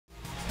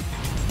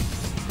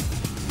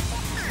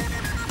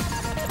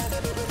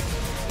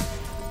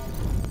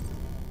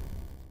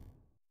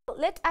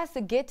let us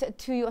get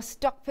to your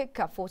stock pick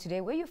for today.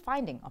 Where are you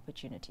finding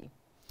opportunity?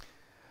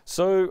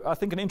 So I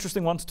think an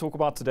interesting one to talk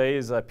about today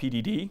is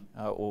PDD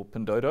or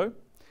Pindodo.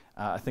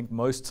 I think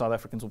most South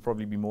Africans will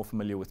probably be more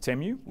familiar with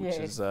Temu, which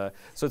is so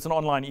it's an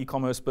online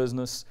e-commerce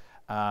business.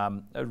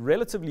 A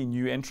relatively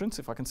new entrant,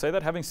 if I can say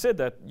that. Having said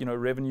that,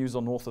 revenues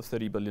are north of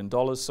 $30 billion,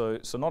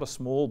 so not a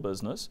small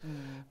business.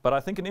 But I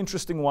think an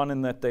interesting one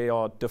in that they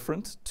are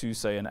different to,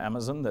 say, an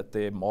Amazon, that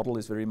their model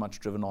is very much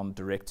driven on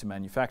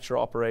direct-to-manufacturer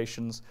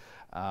operations.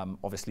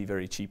 Obviously,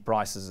 very cheap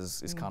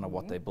prices is kind of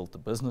what they built the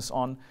business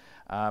on.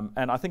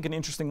 And I think an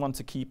interesting one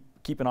to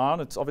keep an eye on.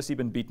 It's obviously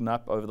been beaten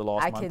up over the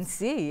last month. I can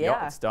see,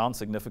 yeah. It's down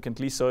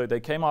significantly. So they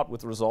came out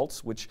with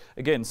results, which,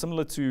 again,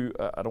 similar to,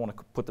 I don't want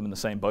to put them in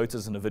the same boat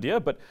as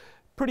Nvidia, but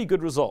pretty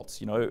good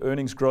results.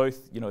 Earnings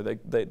growth,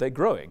 they're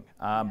growing.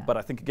 But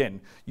I think,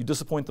 again, you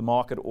disappoint the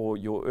market, or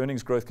your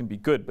earnings growth can be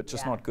good, but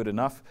just not good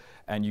enough,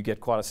 and you get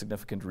quite a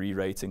significant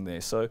re-rating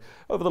there. So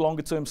over the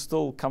longer term,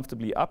 still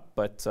comfortably up,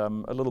 but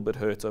a little bit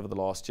hurt over the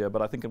last year.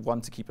 But I think one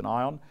to keep an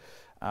eye on.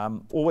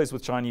 Always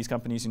with Chinese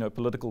companies,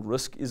 political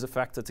risk is a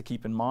factor to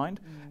keep in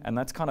mind, and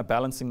that's kind of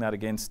balancing that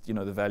against,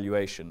 the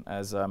valuation.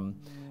 As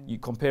you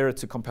compare it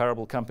to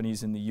comparable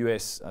companies in the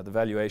US, the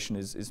valuation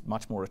is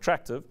much more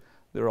attractive.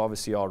 There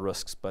obviously are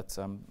risks, but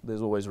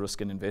there's always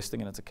risk in investing,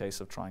 and it's a case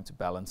of trying to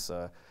balance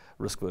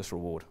risk versus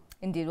reward.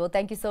 Indeed. Well,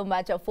 thank you so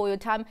much for your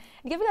time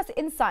and giving us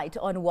insight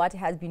on what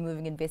has been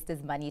moving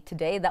investors' money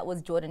today. That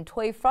was Jordan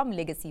Toy from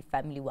Legacy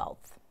Family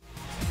Wealth.